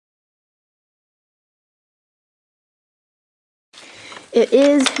It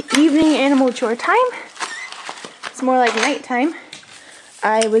is evening animal chore time. It's more like nighttime.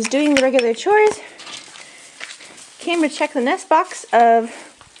 I was doing the regular chores, came to check the nest box of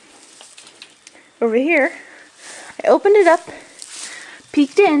over here. I opened it up,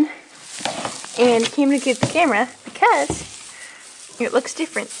 peeked in, and came to get the camera because it looks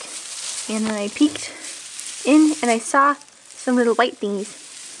different. And then I peeked in and I saw some little white thingies.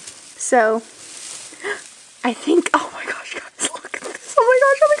 So I think, oh my gosh, guys, look at this. Oh my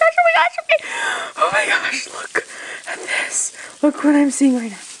gosh, oh my gosh, oh my gosh, okay. Oh my gosh, look at this. Look what I'm seeing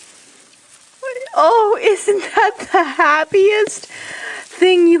right now. Oh, isn't that the happiest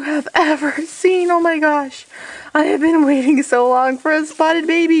thing you have ever seen? Oh my gosh. I have been waiting so long for a spotted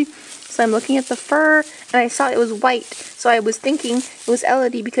baby. So I'm looking at the fur and I saw it was white. So I was thinking it was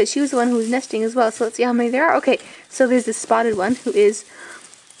Elody because she was the one who was nesting as well. So let's see how many there are. Okay, so there's this spotted one who is,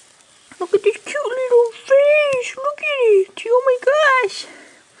 look at this cute little face. Look at it. Oh my gosh.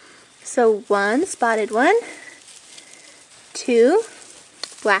 So one spotted one, two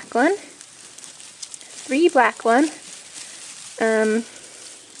black one, three black one.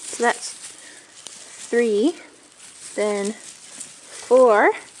 So that's three. Then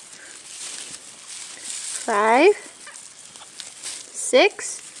 4, 5,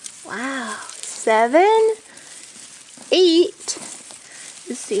 6, wow, 7, 8.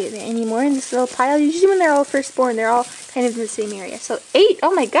 Let's see, are there any more in this little pile? Usually when they're all first born, they're all kind of in the same area. So 8,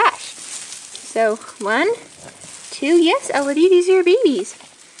 oh my gosh. So 1, 2, yes, Elody, these are your babies.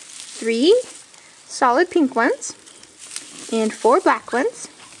 3 solid pink ones, and 4 black ones.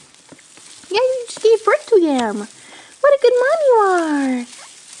 Yeah, you just gave birth to them. What a good mom you are.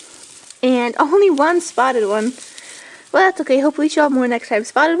 And only one spotted one. Well, that's okay. Hopefully she'll have more next time.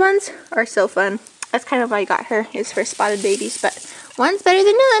 Spotted ones are so fun. That's kind of why I got her, is for spotted babies. But one's better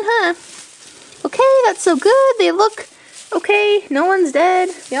than none, huh? Okay, that's so good. They look okay. No one's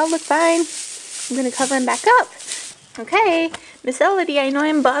dead. They all look fine. I'm going to cover them back up. Okay, Miss Elody, I know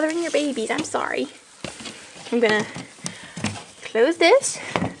I'm bothering your babies. I'm sorry. I'm going to close this.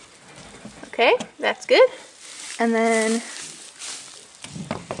 Okay, that's good. And then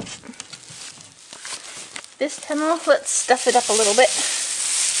this tunnel, let's stuff it up a little bit,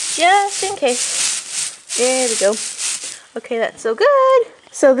 just in case. There we go. Okay, that's so good.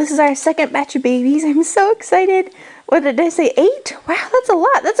 So this is our second batch of babies. I'm so excited. What did I say, 8? Wow, that's a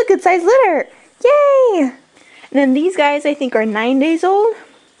lot. That's a good size litter. Yay! And then these guys, I think, are 9 days old.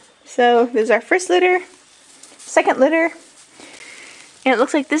 So this is our first litter, second litter. And it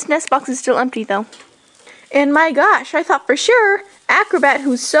looks like this nest box is still empty though. And my gosh, I thought for sure Acrobat,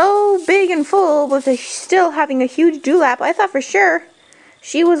 who's so big and full with still having a huge dewlap, I thought for sure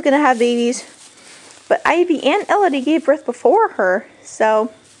she was going to have babies. But Ivy and Elody gave birth before her.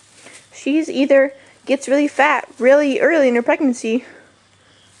 So she's either gets really fat really early in her pregnancy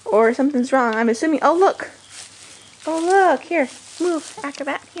or something's wrong. I'm assuming, oh look. Oh look, here, move,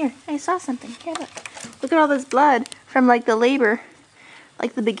 Acrobat, here. I saw something, here look. Look at all this blood from like the labor.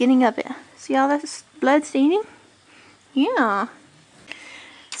 Like the beginning of it. See all this blood staining? Yeah.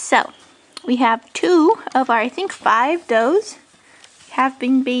 So, we have 2 of our, I think, 5 does have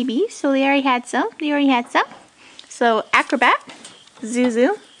been babies. So they already had some. So, Acrobat,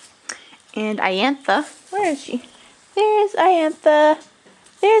 Zuzu, and Iantha. Where is she? There's Iantha.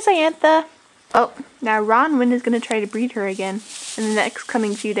 There's Iantha. Oh, now Ronwin is going to try to breed her again in the next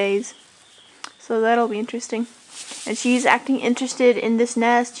coming few days. So that'll be interesting. And she's acting interested in this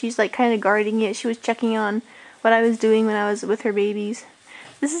nest. She's like kind of guarding it. She was checking on what I was doing when I was with her babies.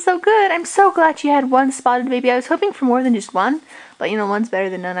 This is so good. I'm so glad she had one spotted baby. I was hoping for more than just one. But you know, one's better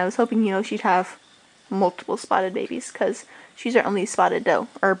than none. I was hoping, you know, she'd have multiple spotted babies. Because she's our only spotted doe.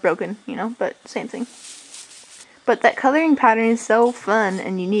 Or broken, you know, but same thing. But that coloring pattern is so fun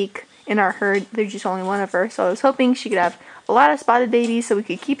and unique in our herd. There's just only one of her. So I was hoping she could have a lot of spotted babies so we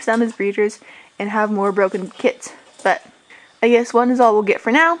could keep some as breeders and have more broken kits. But I guess one is all we'll get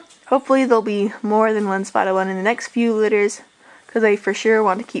for now. Hopefully there'll be more than one spotted one in the next few litters, because I for sure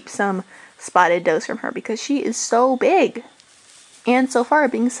want to keep some spotted does from her because she is so big. And so far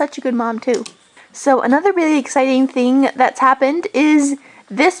being such a good mom too. So another really exciting thing that's happened is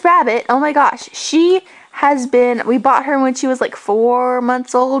this rabbit. Oh my gosh, she has been, we bought her when she was like 4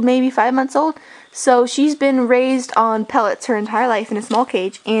 months old, maybe 5 months old. So she's been raised on pellets her entire life in a small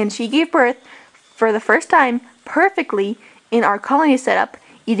cage, and she gave birth for the first time perfectly in our colony setup,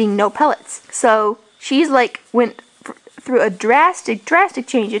 eating no pellets. So she's like went through a drastic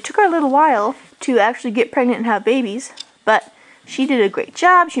change. It took her a little while to actually get pregnant and have babies, but she did a great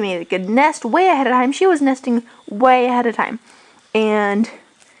job. She made a good nest way ahead of time. She was nesting way ahead of time, and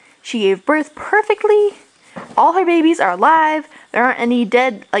she gave birth perfectly. All her babies are alive. There aren't any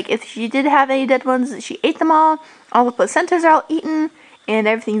dead, like if she did have any dead ones, she ate them all. All the placentas are all eaten, and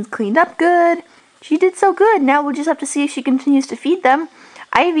everything's cleaned up good. She did so good. Now we'll just have to see if she continues to feed them.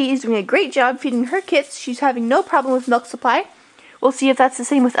 Ivy is doing a great job feeding her kits. She's having no problem with milk supply. We'll see if that's the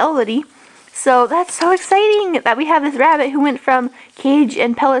same with Elody. So that's so exciting that we have this rabbit who went from cage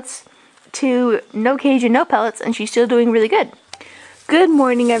and pellets to no cage and no pellets, and she's still doing really good. Good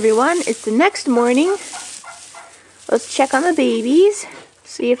morning, everyone. It's the next morning. Let's check on the babies.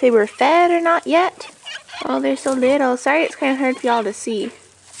 See if they were fed or not yet. Oh, they're so little. Sorry, it's kind of hard for y'all to see.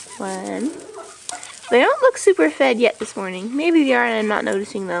 One. They don't look super fed yet this morning. Maybe they are and I'm not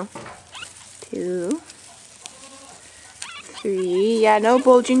noticing though. 2. 3. Yeah, no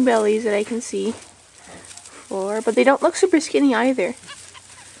bulging bellies that I can see. 4. But they don't look super skinny either.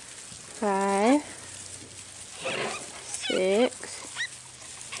 5. 6.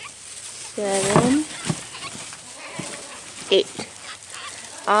 7. 8.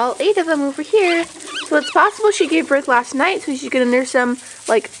 All 8 of them over here. So it's possible she gave birth last night, so she's gonna nurse them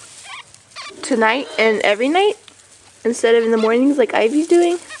like tonight and every night instead of in the mornings like Ivy's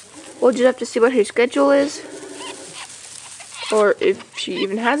doing. We'll just have to see what her schedule is, or if she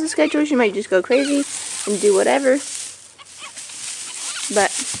even has a schedule. She might just go crazy and do whatever.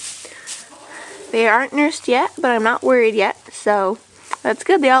 But they aren't nursed yet, but I'm not worried yet, so that's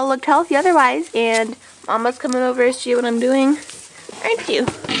good. They all looked healthy otherwise, and Mama's coming over to see what I'm doing, aren't you?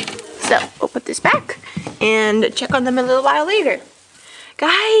 So we'll put this back and check on them a little while later.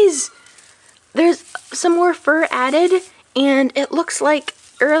 Guys, there's some more fur added, and it looks like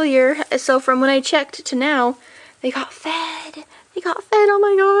earlier, so from when I checked to now, they got fed. They got fed, oh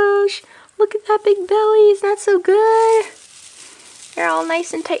my gosh. Look at that big belly, isn't that so good? They're all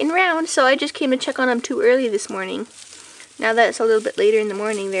nice and tight and round, so I just came to check on them too early this morning. Now that it's a little bit later in the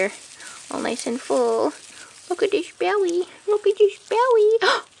morning, they're all nice and full. Look at this belly. Look at this belly.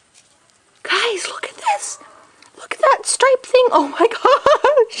 Guys, look at this. Look at that stripe thing. Oh my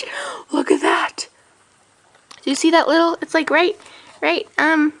gosh. Look at that. Do you see that little, it's like right,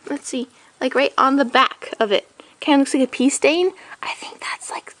 let's see, like right on the back of it. Kind of looks like a pea stain. I think that's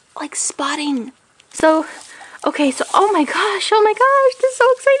like spotting. So, okay, so, oh my gosh, this is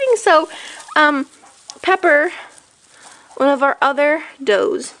so exciting. So, Pepper, one of our other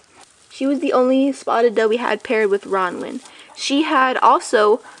does, she was the only spotted doe we had paired with Ronwin. She had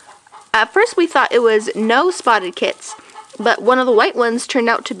also, at first we thought it was no spotted kits, but one of the white ones turned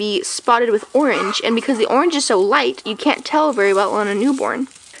out to be spotted with orange, and because the orange is so light, you can't tell very well on a newborn.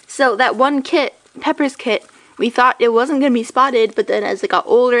 So that one kit, Pepper's kit, we thought it wasn't going to be spotted, but then as it got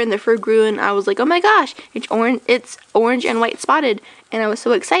older and the fur grew, and I was like, oh my gosh, it's orange and white spotted, and I was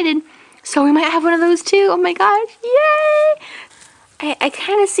so excited. So we might have one of those too. Oh my gosh, yay! I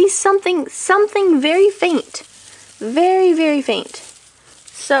kind of see something very faint. Very, very faint.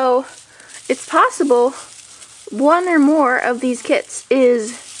 So it's possible one or more of these kits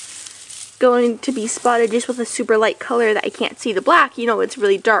is going to be spotted just with a super light color that I can't see. The black, you know, it's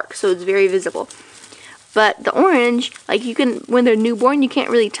really dark, so it's very visible. But the orange, like you can, when they're newborn, you can't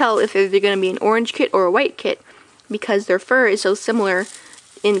really tell if they're going to be an orange kit or a white kit because their fur is so similar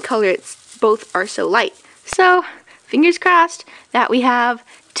in color. Both are so light. So fingers crossed that we have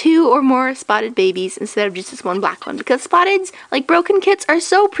 2 or more spotted babies instead of just this one black one, because spotteds, like broken kits, are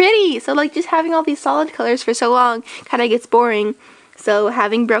so pretty. So like just having all these solid colors for so long kind of gets boring. So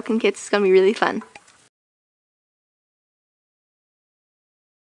having broken kits is going to be really fun.